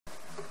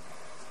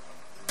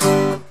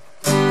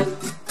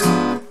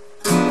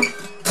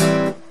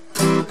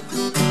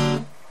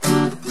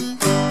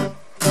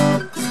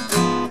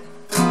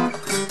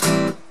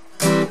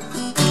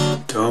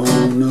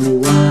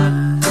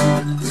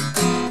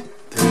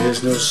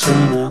There's no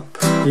sun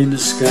up in the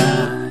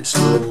sky,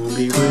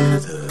 stormy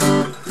weather,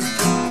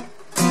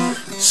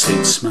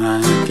 since my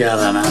gal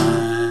and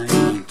I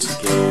ain't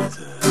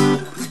together.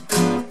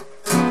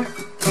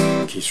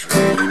 Keeps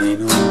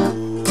raining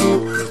all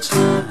the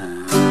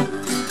time.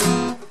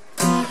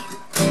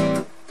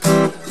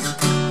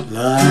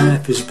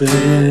 Life is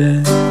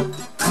bad,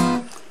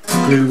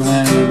 gloom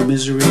and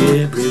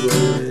misery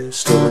everywhere,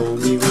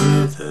 stormy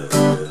weather.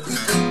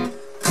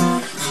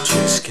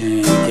 Just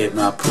can't get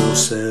my poor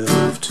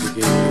self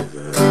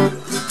together.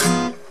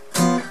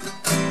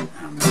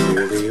 I'm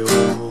really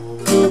all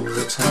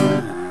the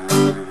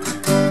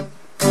time.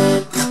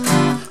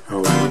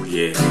 Oh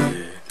yeah,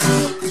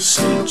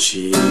 since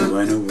she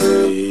went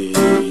away,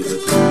 the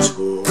blues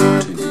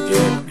won't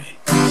get me.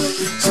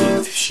 See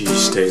if she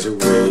stays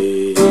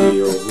away,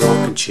 your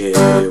rocking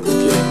chair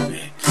will get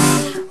me.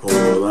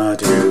 All I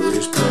do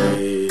is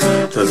pray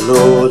the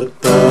Lord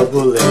above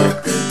will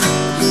let me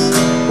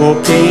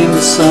walk in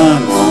the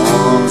sun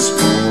once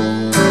more.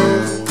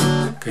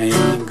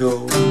 Pain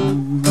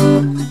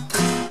gone,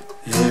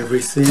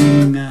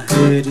 everything I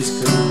had is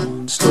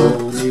gone.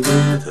 Stormy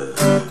weather,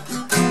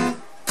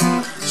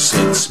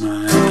 since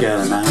my gal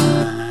and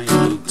I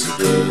ain't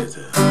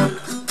together.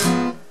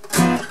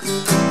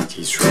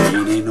 Keeps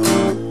raining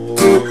all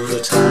the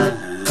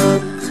time.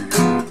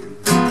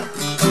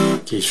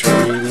 Keeps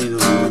raining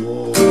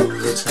all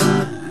the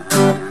time.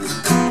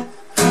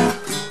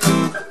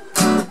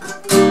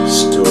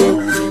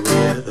 Stormy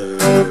weather,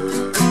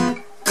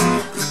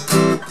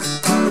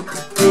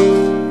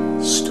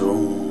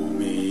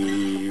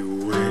 stormy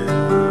weather.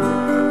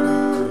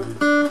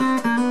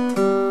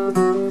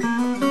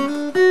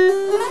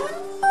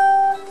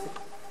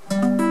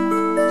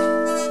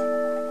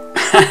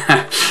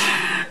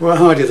 Well,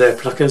 hi there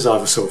pluckers,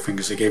 Ivor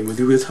Sawfingers again with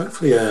you with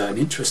hopefully an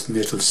interesting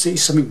little, see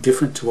something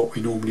different to what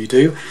we normally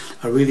do.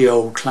 A really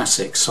old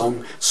classic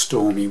song,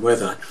 Stormy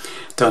Weather,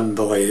 done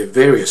by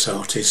various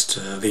artists,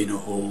 Lynne,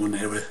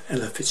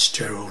 Ella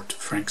Fitzgerald,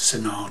 Frank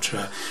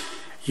Sinatra,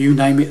 you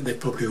name it, they've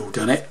probably all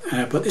done it.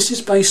 But this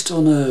is based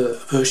on a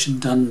version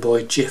done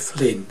by Jeff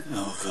Lynne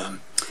of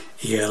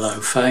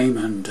ELO fame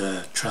and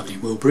Travelling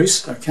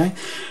Wilburys. Okay,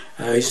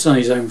 he's done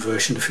his own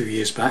version a few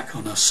years back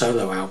on a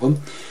solo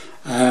album.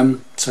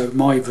 So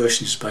my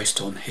version is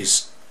based on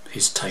his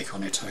take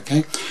on it.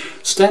 Okay,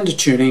 standard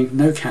tuning,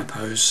 no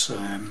capos,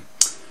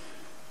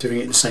 doing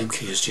it in the same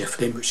key as Jeff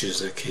Lynne, which is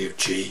the key of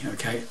G.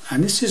 Okay,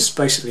 and this has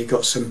basically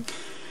got some,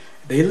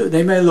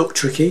 they may look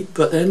tricky,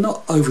 but they're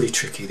not overly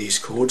tricky, these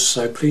chords,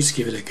 so please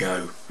give it a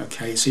go.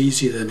 Okay, it's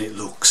easier than it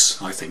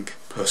looks, I think,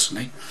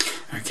 personally.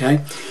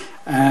 Okay,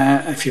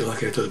 if you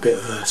like a little bit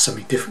of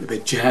something different, a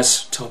bit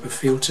jazz type of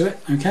feel to it.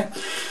 Okay,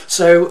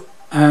 so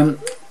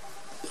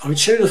I would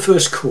show you the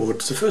first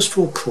chords, the first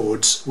four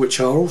chords,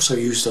 which are also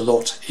used a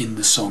lot in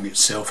the song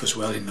itself as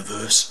well, in the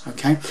verse.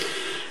 Okay,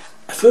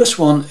 the first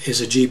one is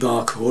a G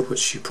bar chord,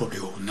 which you probably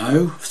all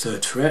know,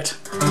 3rd fret.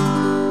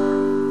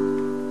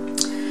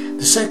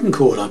 The second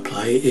chord I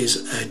play is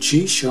a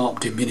G sharp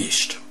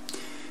diminished,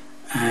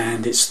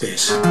 and it's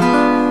this.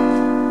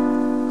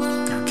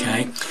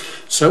 Okay,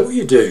 so what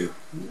you do,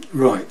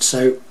 right,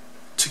 so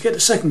to get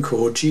the second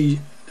chord, G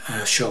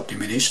sharp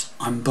diminished,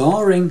 I'm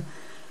barring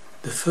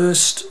the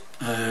first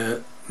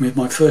with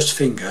my first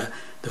finger,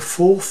 the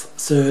 4th,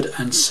 3rd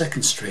and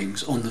 2nd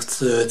strings on the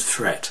 3rd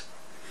fret.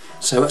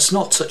 So that's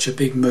not such a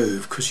big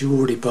move because you're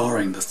already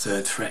barring the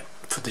 3rd fret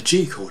for the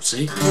G chord,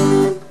 see?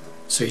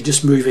 So you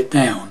just move it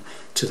down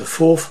to the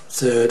 4th,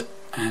 3rd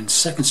and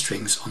 2nd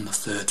strings on the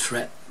 3rd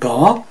fret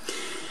bar.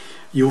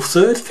 Your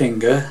 3rd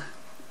finger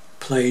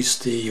plays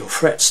or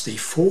frets the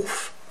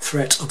 4th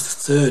fret of the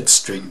 3rd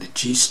string, the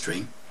G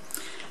string,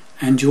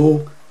 and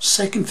your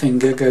 2nd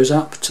finger goes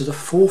up to the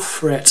 4th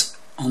fret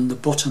on the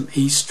bottom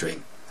E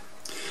string.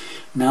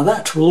 Now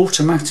that will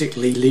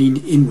automatically lean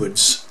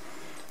inwards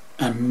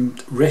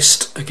and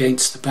rest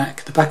against the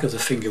back. The back of the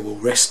finger will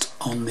rest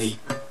on the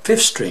 5th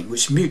string,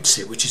 which mutes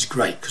it, which is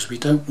great because we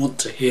don't want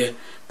to hear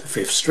the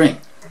 5th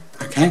string.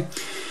 Okay,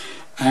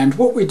 and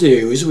what we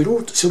do is we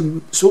do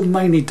sort of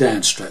mainly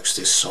downstrokes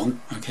this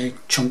song. Okay,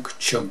 chunk,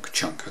 chunk,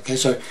 chunk. Okay,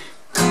 so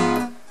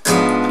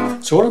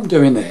what I'm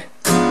doing there,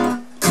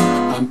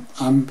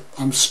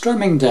 I'm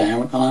strumming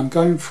down, and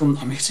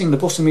I'm hitting the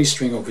bottom E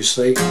string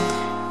obviously,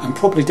 and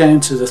probably down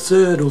to the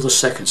 3rd or the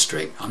 2nd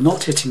string. I'm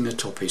not hitting the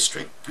top E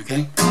string.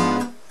 Okay,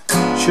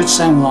 should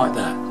sound like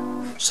that.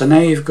 So now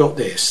you've got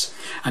this,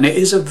 and it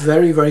is a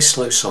very, very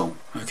slow song.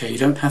 Okay, you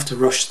don't have to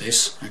rush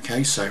this.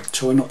 Okay, so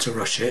try not to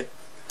rush it.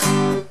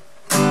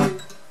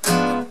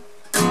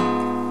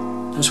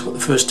 That's what the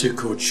first two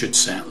chords should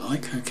sound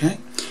like. Okay,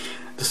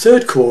 the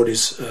 3rd chord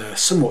is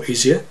somewhat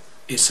easier.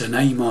 It's an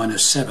A minor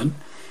 7,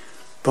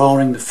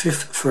 barring the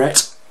 5th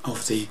fret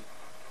of the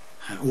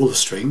all the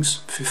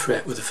strings, 5th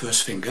fret with the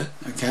first finger.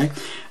 Okay,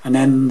 and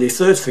then the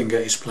 3rd finger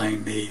is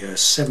playing the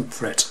 7th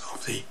fret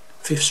of the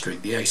 5th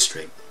string, the A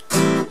string.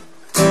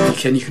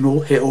 You can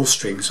all hit all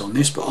strings on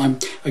this, but I'm,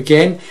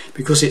 again,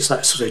 because it's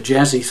that sort of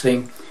jazzy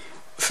thing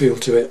feel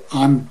to it,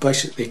 I'm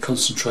basically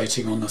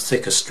concentrating on the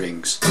thicker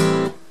strings.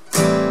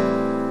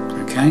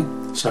 Okay, Okay,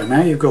 so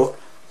now you've got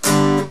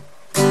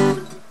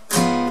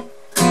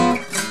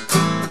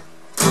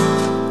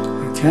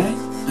okay,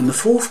 and the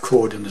fourth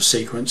chord in the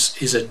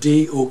sequence is a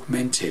D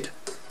augmented.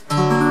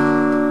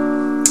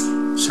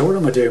 So what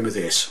am I doing with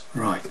this?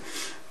 Right,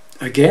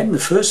 again the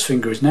first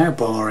finger is now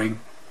barring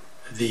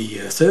the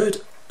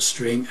third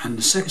string and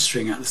the second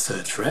string at the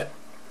third fret.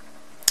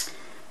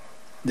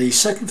 The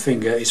second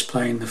finger is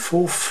playing the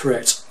fourth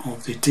fret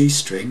of the D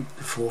string,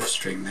 the fourth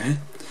string there,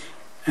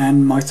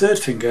 and my third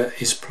finger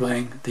is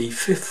playing the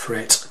fifth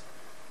fret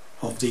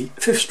of the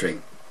fifth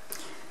string.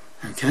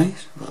 Okay,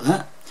 like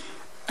that.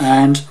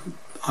 And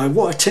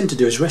what I tend to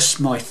do is rest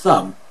my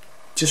thumb,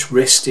 just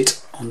rest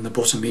it on the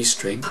bottom E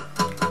string,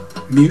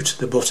 mute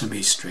the bottom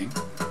E string,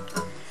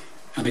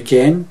 and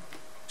again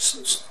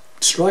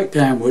strike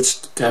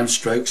downwards,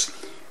 downstrokes,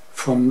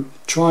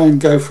 try and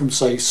go from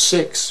say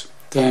 6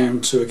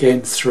 down to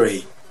again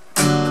 3.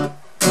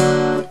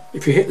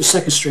 If you hit the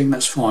second string,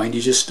 that's fine,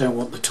 you just don't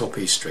want the top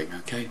E string,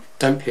 okay?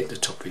 Don't hit the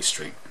top E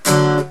string.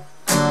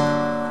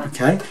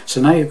 Okay,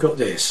 so now you've got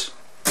this.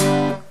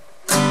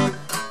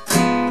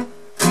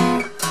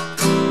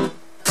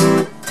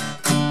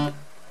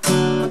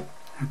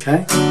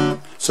 Okay,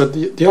 so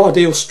the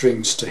ideal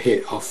strings to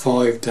hit are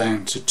 5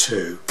 down to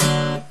 2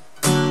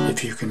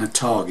 if you can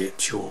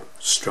target your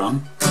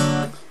strum.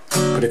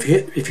 But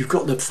if you've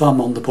got the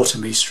thumb on the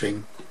bottom E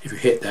string, if you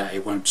hit that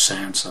it won't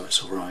sound, so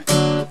it's alright.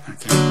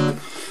 Okay,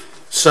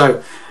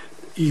 so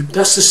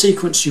that's the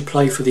sequence you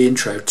play for the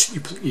intro.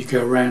 You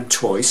go around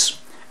twice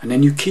and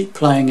then you keep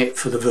playing it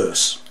for the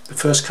verse. The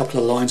first couple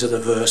of lines of the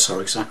verse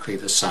are exactly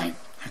the same.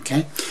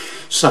 Okay,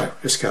 so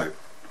let's go.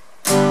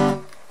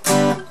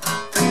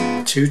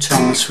 2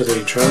 times for the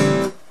intro.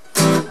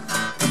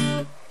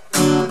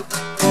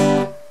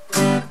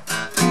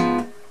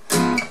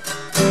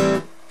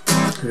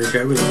 Here we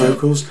go with the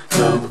vocals.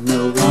 Don't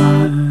know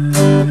why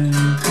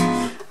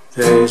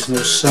there's no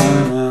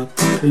sun up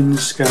in the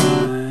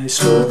sky,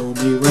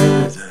 stormy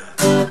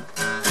weather,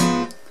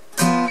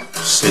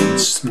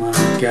 since my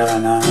gal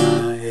and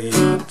I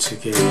ain't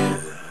together.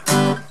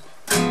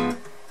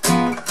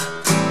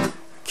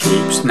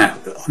 Now,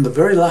 on the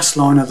very last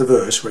line of the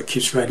verse, where it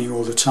keeps raining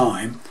all the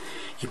time,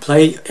 you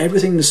play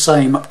everything the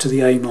same up to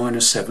the A minor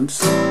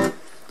 7th,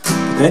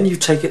 then you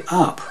take it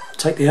up,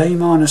 take the A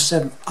minor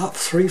 7 up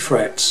 3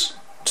 frets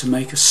to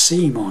make a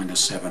C minor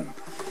 7.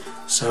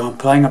 So I'm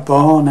playing a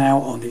bar now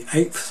on the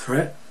 8th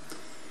fret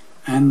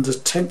and the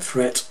 10th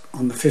fret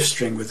on the 5th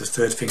string with the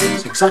 3rd finger.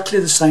 It's exactly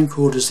the same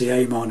chord as the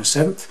A minor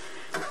 7th,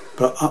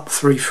 but up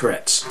 3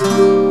 frets,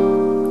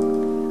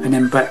 and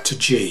then back to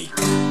G,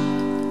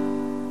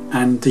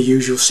 and the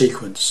usual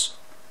sequence.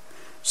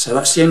 So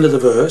that's the end of the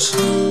verse,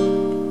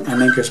 and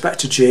then goes back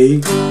to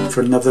G for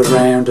another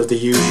round of the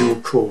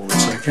usual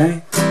chords.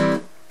 Okay,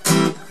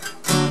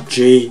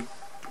 G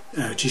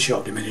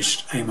sharp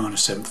diminished, A minor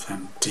 7th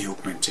and D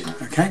augmented.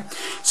 Okay,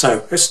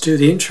 so let's do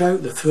the intro,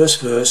 the first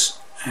verse,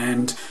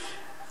 and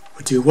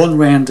we'll do one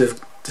round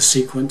of the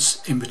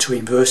sequence in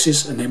between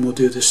verses, and then we'll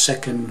do the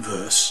second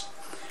verse,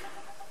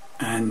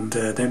 and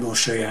then we'll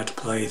show you how to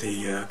play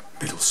the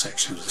middle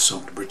section of the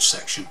song, the bridge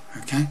section.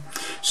 Okay,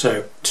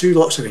 so 2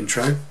 lots of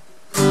intro,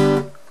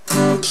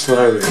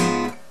 slowly.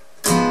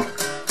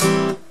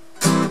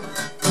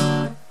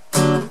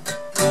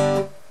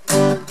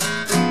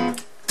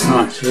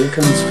 Right, here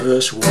comes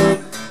verse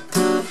 1.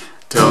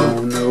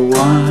 Don't know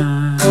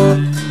why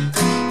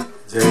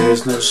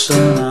there's no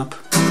sun up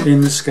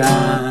in the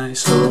sky,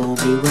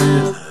 stormy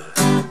weather,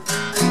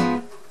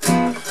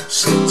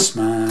 since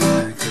my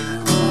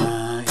girl and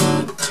I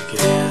ain't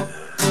together.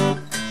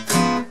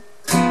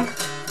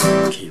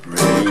 Keep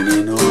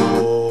raining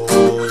all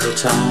the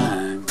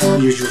time.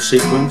 Usual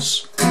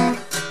sequence.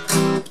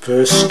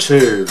 Verse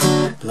 2.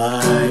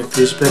 Life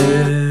is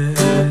bare,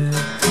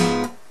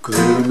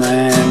 gloom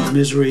and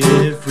misery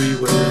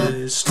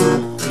everywhere,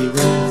 stormy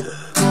weather,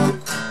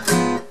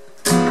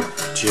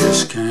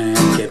 just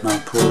can't get my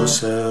poor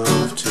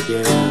self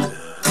together.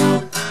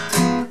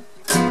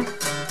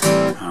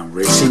 I'm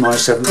racing my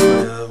 7th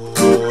wheel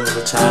all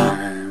the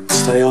time.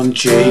 Stay on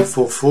G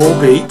for 4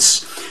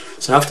 beats.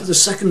 So after the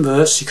second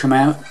verse you come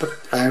out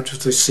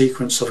of the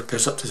sequence, it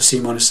goes up to the C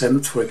minor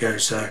 7th, where it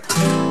goes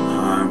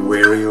I'm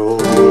weary all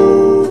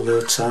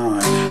the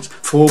time.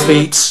 4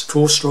 beats,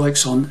 4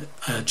 strikes on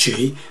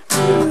G,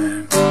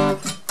 and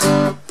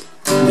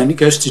then it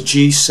goes to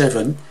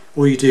G7.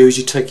 All you do is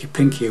you take your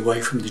pinky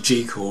away from the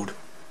G chord,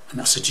 and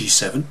that's a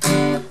G7.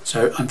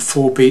 So, and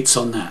 4 beats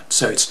on that.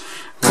 So it's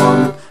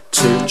 1,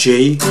 2,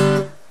 G,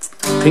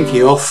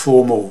 pinky off,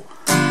 4 more.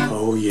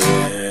 Oh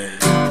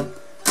yeah.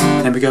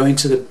 Then we go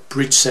into the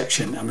bridge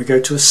section and we go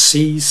to a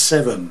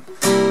C7.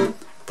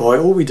 By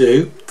all we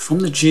do from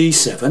the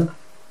G7,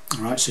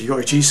 alright, so you've got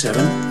a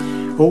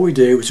G7, all we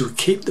do is we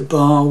keep the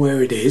bar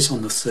where it is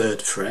on the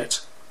 3rd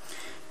fret,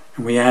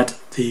 and we add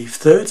the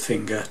 3rd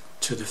finger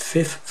to the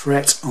 5th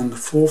fret on the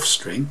 4th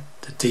string,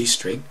 the D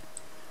string,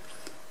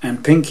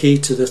 and pinky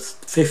to the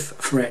 5th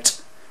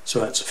fret. So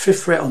that's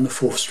 5th fret on the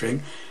 4th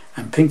string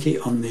and pinky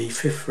on the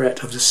 5th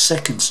fret of the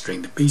 2nd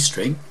string, the B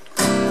string,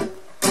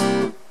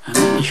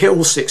 and you hit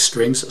all 6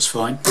 strings, that's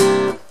fine,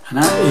 and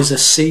that is a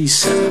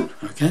C7.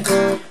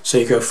 Okay, so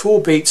you go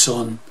 4 beats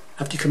on,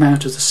 after you come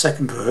out of the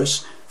second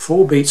verse,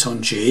 4 beats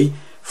on G,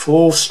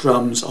 4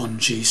 strums on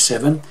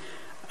G7,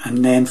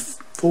 and then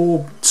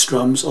 4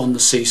 strums on the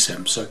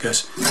C7. So it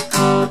goes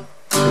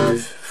 2,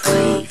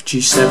 3,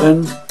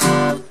 G7,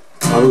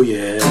 oh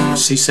yeah,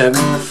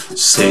 C7,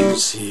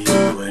 since he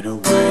went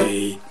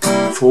away,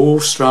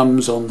 4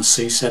 strums on the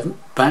C7,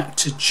 back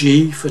to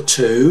G for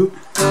 2,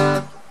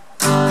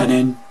 and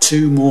then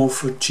 2 more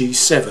for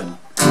G7,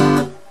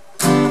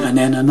 and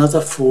then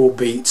another 4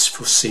 beats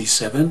for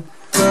C7,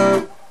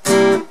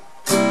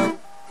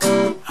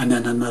 and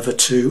then another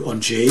 2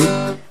 on G,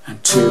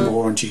 and 2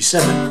 more on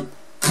G7.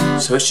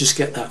 So let's just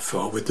get that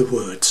far with the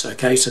words.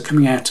 Okay, so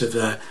coming out of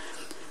the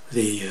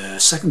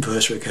second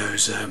verse where it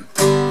goes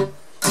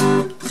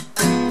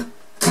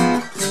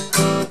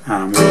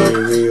I'm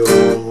weary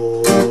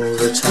all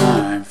the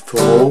time,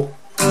 4,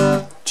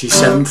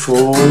 G7,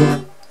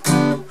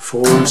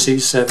 4 on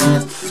C7,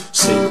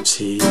 since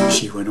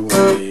she went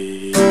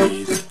away,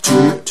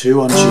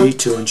 2 on G,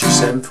 2 on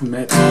G7 for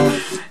me,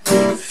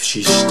 if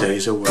she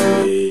stays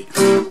away,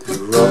 the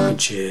rocking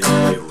chair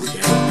will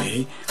get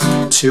me,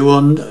 2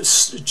 on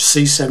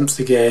C7th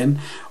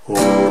again,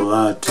 all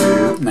I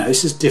do, now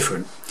this is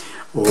different,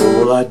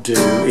 all I do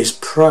is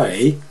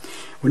pray.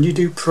 When you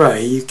do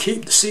pray, you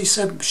keep the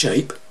C7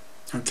 shape,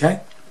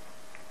 okay,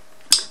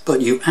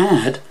 but you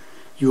add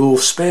your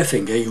spare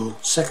finger, your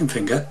second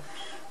finger,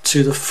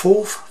 to the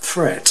 4th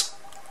fret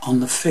on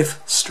the 5th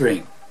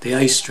string, the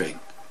A string.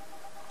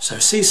 So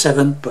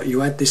C7, but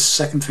you add this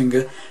second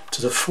finger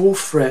to the 4th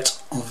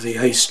fret of the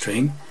A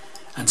string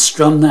and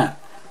strum that.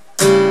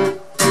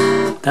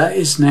 That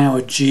is now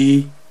a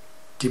G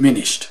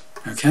diminished,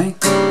 okay?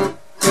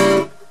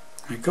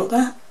 You got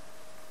that?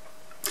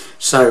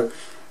 So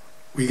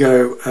we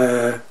go,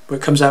 where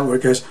it comes out where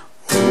it goes,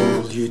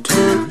 all you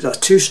do, that's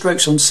 2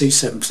 strokes on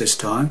C7 this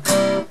time,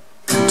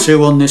 and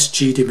 2 on this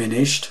G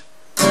diminished,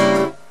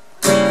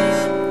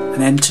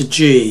 and then to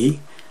G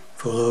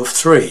for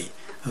 3,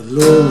 the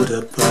Lord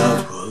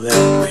above will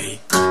let me,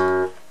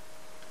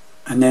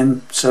 and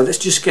then, so let's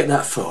just get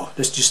that far,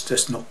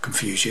 let's not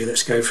confuse you,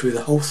 let's go through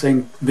the whole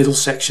thing, middle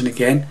section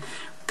again,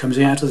 comes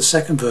out of the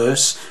second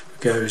verse,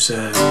 goes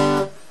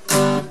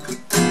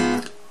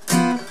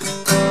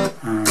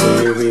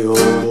weary all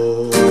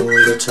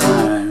the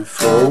time,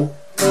 4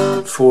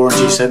 on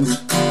G7,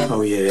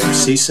 oh yeah,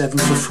 C7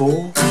 for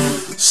 4,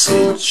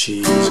 since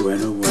she's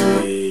went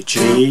away,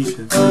 G,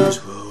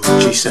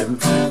 G7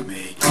 for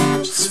me,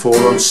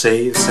 4 on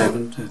C,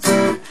 7,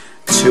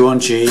 2 on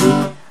G,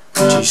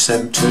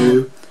 G7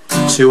 2,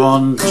 2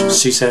 on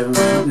C7,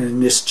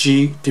 and this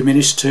G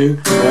diminished 2,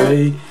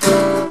 pray,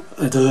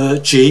 the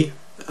G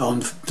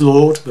on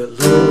Lord, but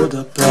Lord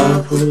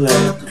above will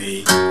let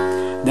me.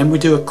 And then we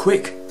do a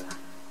quick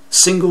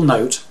single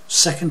note,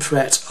 2nd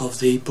fret of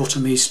the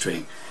bottom E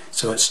string.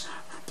 So it's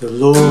the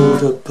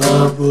Lord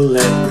above will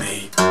let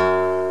me.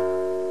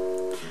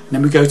 And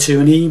then we go to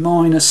an E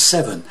minor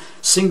 7,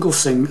 single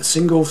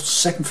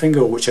 2nd finger,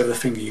 or whichever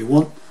finger you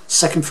want,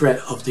 2nd fret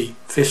of the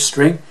 5th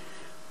string,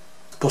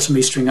 bottom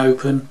E string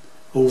open,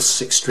 all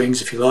 6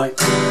 strings if you like.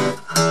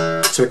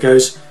 So it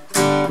goes,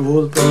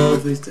 all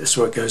above, that's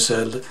where it goes,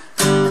 the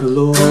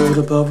Lord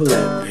above will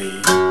let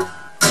me.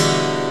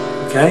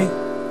 Okay,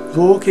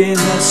 walk in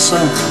the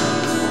sun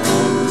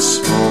once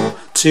more.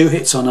 2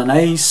 hits on an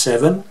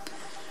A7,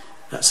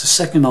 that's the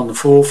 2nd on the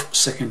 4th,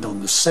 2nd on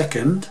the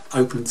 2nd,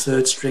 open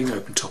 3rd string,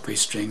 open top E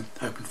string,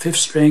 open 5th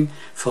string,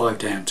 5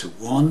 down to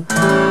 1.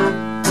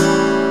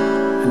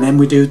 And then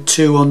we do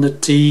 2 on the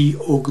D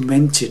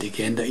augmented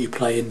again that you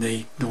play in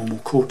the normal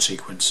chord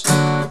sequence.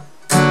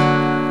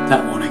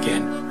 That one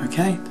again,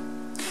 okay?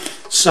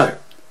 So,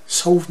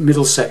 this whole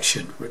middle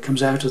section where it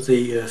comes out of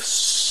the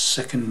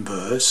second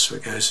verse where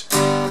it goes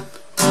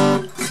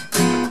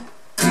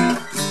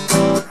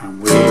I'm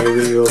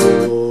weary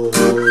all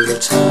the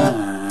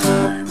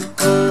time,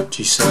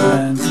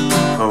 G7,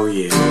 oh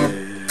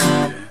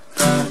yeah,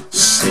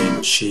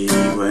 since she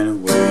went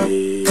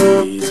away,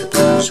 the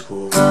blues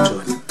won't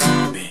join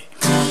me,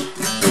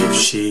 if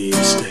she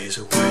stays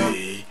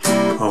away,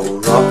 oh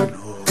rock and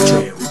roll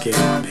chair will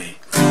get me,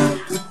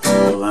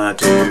 all I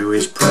do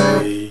is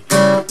pray,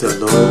 the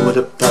Lord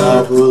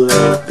above will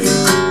let me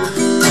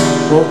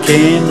walk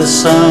in the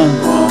sun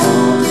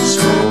once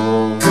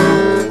more.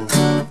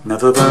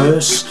 Another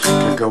verse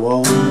can go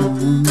on.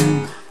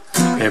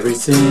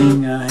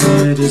 Everything I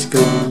had is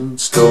gone.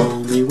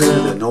 Stormy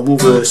weather, normal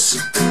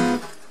verse.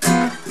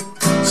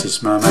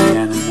 Since my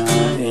man and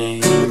I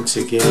ain't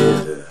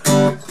together,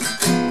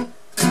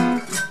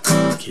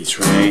 it keeps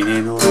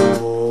raining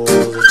all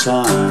the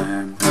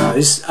time. Now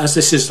as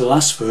this is the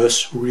last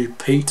verse,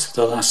 repeat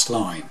the last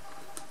line.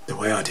 The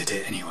way I did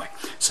it anyway.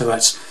 So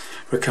that's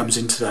where it comes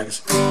into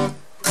that.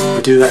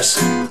 We do that,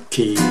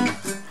 keep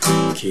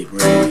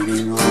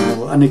raining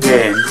all, and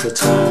again the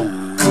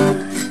time,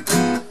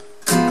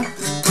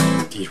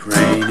 keep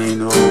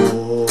raining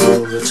all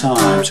the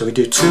time. So we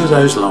do 2 of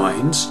those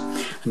lines,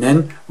 and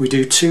then we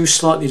do 2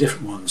 slightly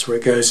different ones where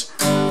it goes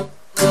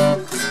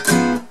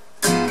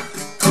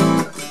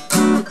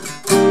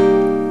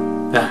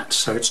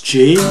So it's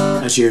G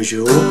as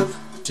usual,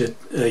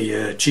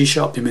 a G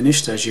sharp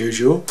diminished as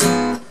usual,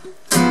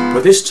 but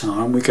this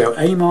time we go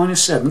A minor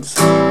 7th,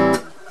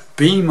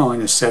 B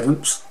minor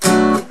 7th,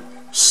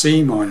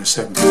 C minor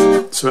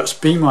 7th. So that's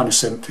B minor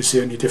 7th is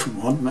the only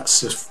different one, and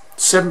that's the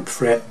 7th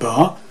fret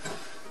bar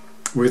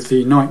with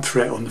the 9th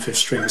fret on the 5th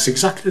string. It's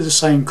exactly the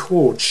same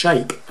chord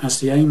shape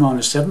as the A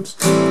minor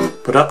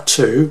 7th, but up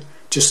to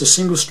just a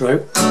single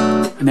stroke,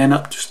 and then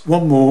up just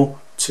one more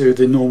to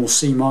the normal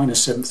C minor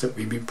 7th that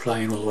we've been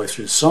playing all the way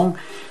through the song.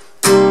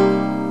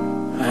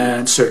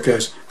 And so it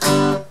goes.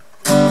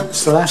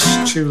 It's the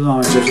last two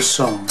lines of the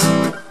song.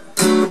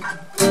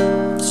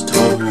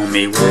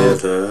 Stormy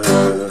weather.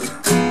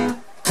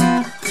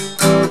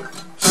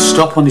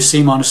 Stop on the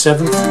C minor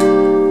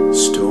 7th.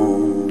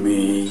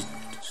 Stormy.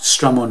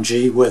 Strum on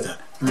G, weather.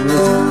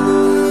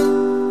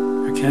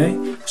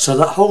 Okay, so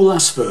that whole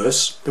last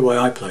verse, the way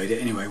I played it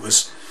anyway,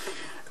 was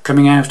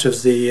coming out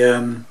of the,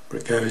 where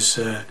it goes,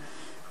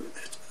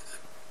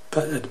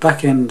 but at the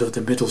back end of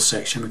the middle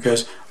section it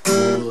goes,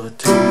 all I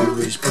do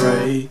is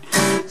pray,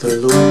 the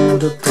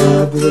Lord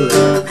above will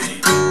let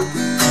me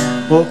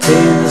walk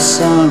in the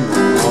sun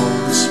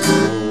once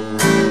more.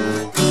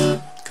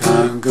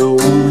 Can't go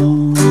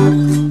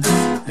on,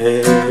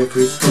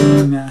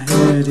 everything I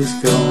had is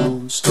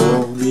gone.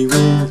 Stormy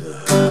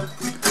weather,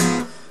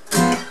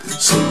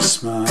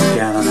 since my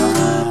gal and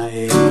I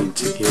ain't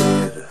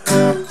together.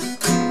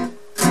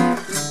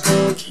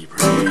 Keep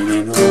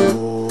raining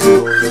all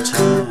the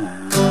time.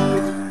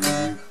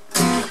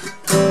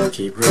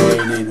 Keep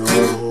raining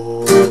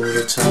all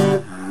the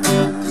time.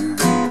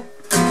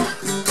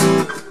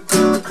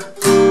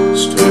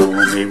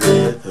 Stormy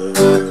weather.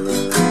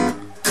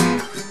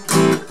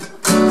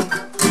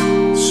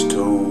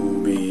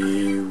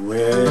 Stormy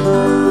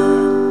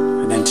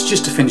weather. And then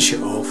just to finish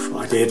it off,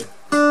 I did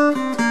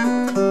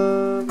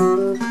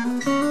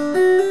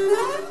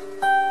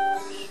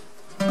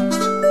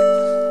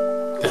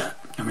that.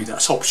 I mean,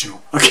 that's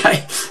optional,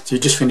 okay? So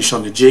you just finish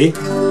on the G.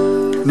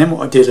 And then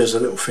what I did as a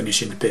little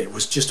finishing bit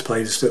was just to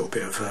play this little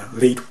bit of a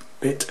lead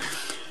bit.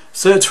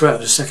 3rd fret of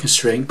the 2nd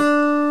string,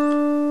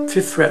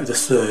 5th fret of the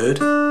 3rd,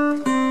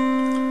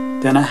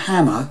 then a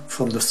hammer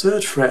from the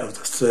 3rd fret of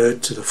the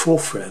 3rd to the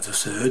 4th fret of the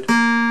 3rd,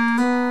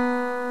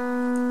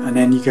 and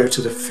then you go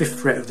to the 5th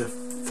fret of the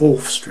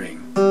 4th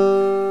string.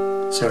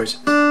 So it's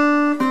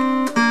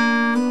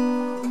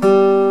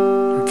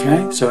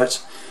okay. So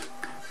that's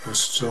a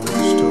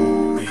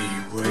stormy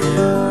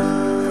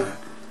weather.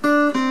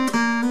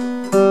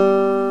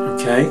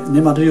 Okay, and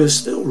then I do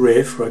this little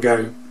riff where I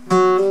go,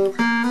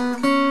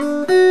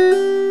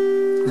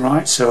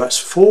 right, so that's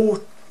 4,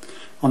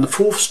 on the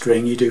 4th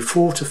string you do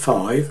 4 to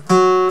 5,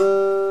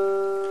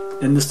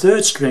 then the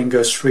 3rd string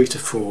goes 3 to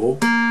 4,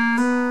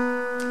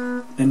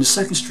 then the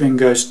 2nd string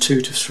goes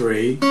 2 to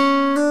 3,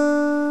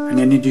 and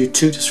then you do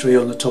 2 to 3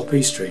 on the top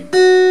E string.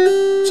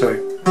 So,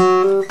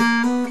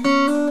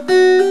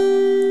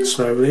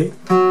 slowly.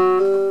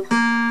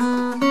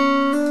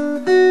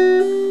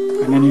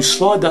 And then you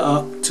slide that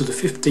up to the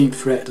 15th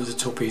fret of the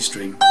top E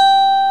string,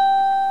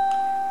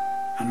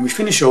 and we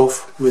finish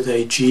off with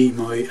a G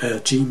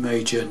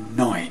major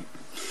 9.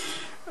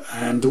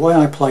 And the way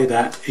I play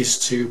that is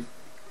to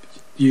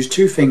use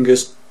 2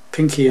 fingers,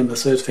 pinky and the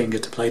 3rd finger,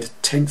 to play the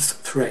 10th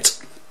fret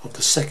of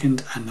the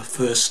 2nd and the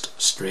 1st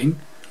string,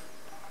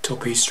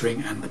 top E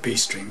string and the B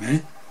string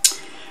there.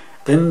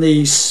 Then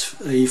the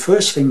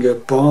 1st finger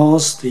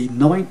bars the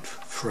 9th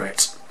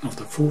fret of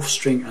the 4th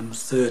string and the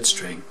 3rd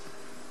string.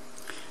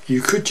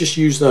 You could just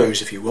use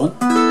those if you want,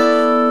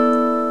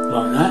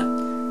 like that,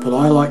 but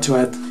I like to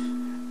add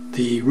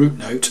the root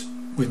note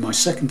with my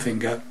 2nd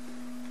finger,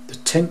 the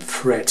 10th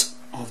fret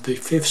of the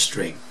 5th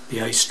string, the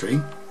A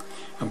string,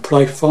 and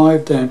play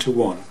 5 down to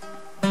 1.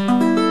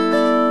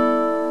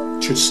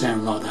 It should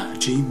sound like that,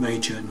 G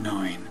major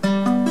 9.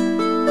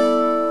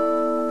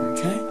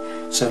 Okay,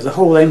 so the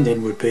whole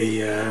ending would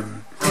be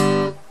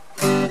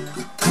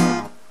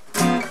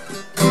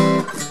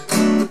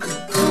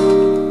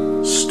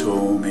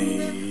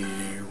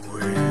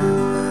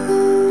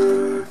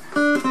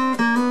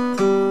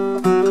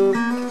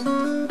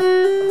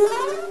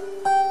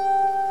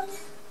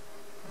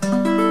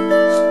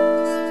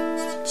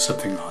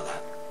something like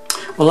that.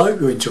 Well, I hope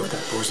you enjoyed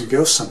that, boys and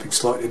girls. Something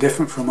slightly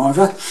different from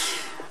either,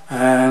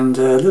 and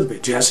a little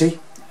bit jazzy,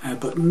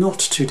 but not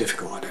too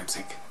difficult, I don't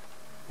think.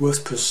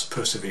 Worth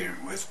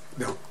persevering with.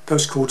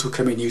 Those chords will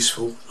come in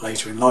useful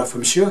later in life,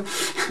 I'm sure,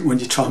 when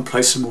you try and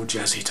play some more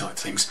jazzy type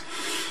things.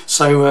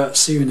 So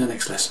see you in the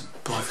next lesson.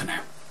 Bye for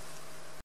now.